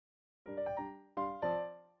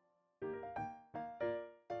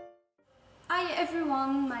Hi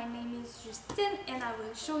everyone, my name is Justine and I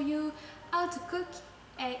will show you how to cook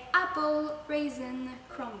an apple raisin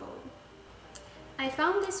crumble. I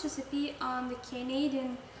found this recipe on the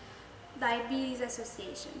Canadian Diabetes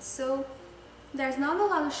Association. So there's not a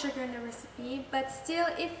lot of sugar in the recipe, but still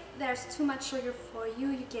if there's too much sugar for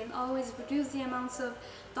you, you can always reduce the amounts of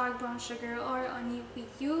dark brown sugar or honey we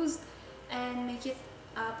used and make it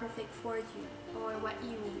perfect for you or what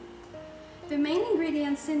you need. The main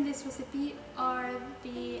ingredients in this recipe are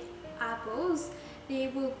the apples. They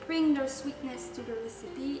will bring their sweetness to the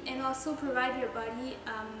recipe and also provide your body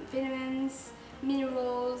vitamins,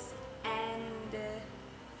 minerals, and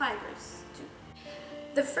fibers too.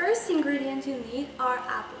 The first ingredient you need are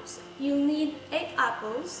apples. You'll need 8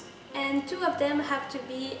 apples, and 2 of them have to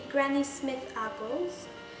be Granny Smith apples,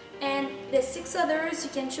 and the 6 others you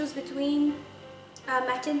can choose between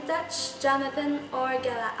Macintosh, Jonathan, or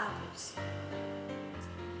Gala apples.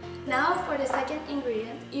 Now for the second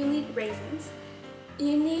ingredient, you need raisins.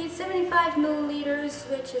 You need 75 milliliters,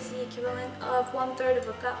 which is the equivalent of 1/3 of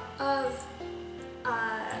a cup of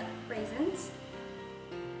raisins.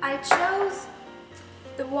 I chose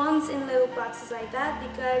the ones in little boxes like that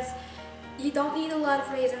because you don't need a lot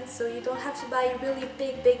of raisins, so you don't have to buy a really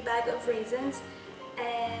big bag of raisins,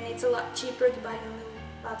 and it's a lot cheaper to buy in little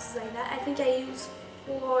boxes like that. I think I used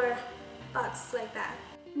 4 boxes like that.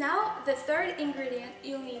 Now, the third ingredient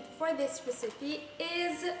you'll need for this recipe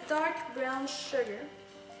is dark brown sugar.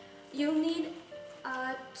 You'll need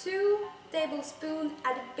 2 tablespoons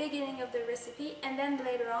at the beginning of the recipe, and then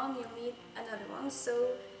later on you'll need another one.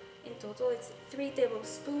 So in total it's 3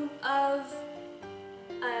 tablespoons of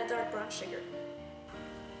dark brown sugar.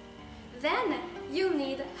 Then you'll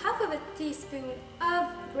need half of a teaspoon of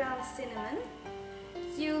ground cinnamon.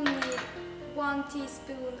 You'll need 1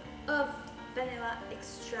 teaspoon of vanilla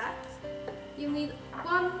extract. You need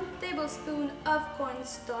 1 tablespoon of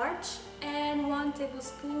cornstarch and 1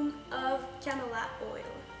 tablespoon of canola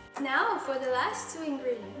oil. Now for the last 2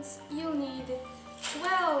 ingredients, you'll need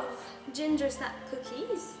 12 Gingersnap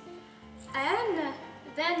cookies, and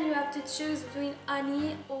then you have to choose between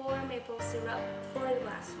honey or maple syrup for the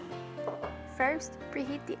last one. First,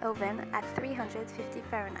 preheat the oven at 350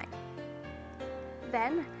 Fahrenheit.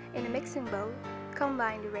 Then, in a mixing bowl,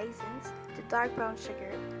 combine the raisins, the dark brown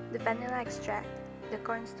sugar, the vanilla extract, the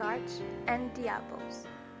cornstarch, and the apples.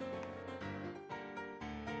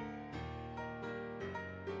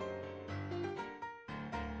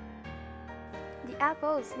 The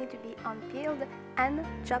apples need to be unpeeled and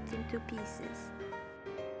chopped into pieces.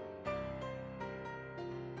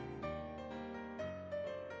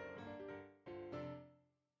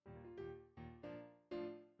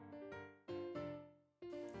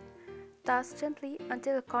 Toss gently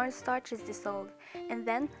until the cornstarch is dissolved, and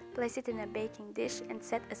then place it in a baking dish and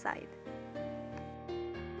set aside.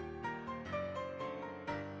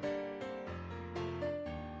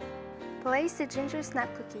 Place the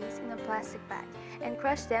Gingersnap cookies in a plastic bag and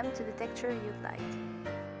crush them to the texture you'd like.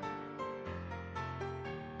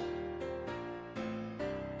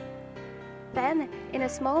 Then, in a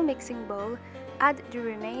small mixing bowl, add the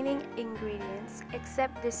remaining ingredients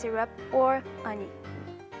except the syrup or honey.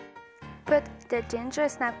 Put the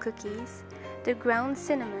Gingersnap cookies, the ground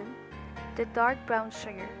cinnamon, the dark brown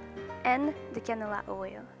sugar, and the canola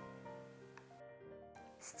oil.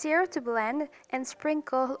 Stir to blend and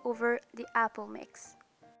sprinkle over the apple mix.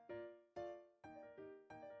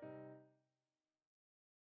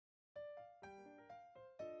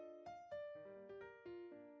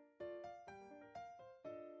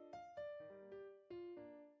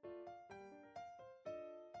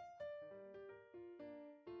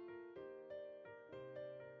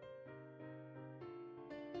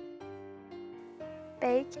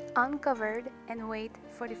 Bake uncovered and wait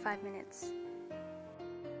 45 minutes.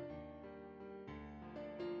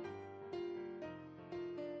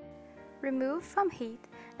 Remove from heat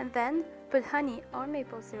and then put honey or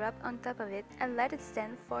maple syrup on top of it and let it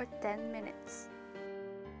stand for 10 minutes.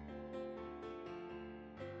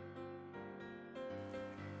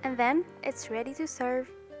 And then it's ready to serve.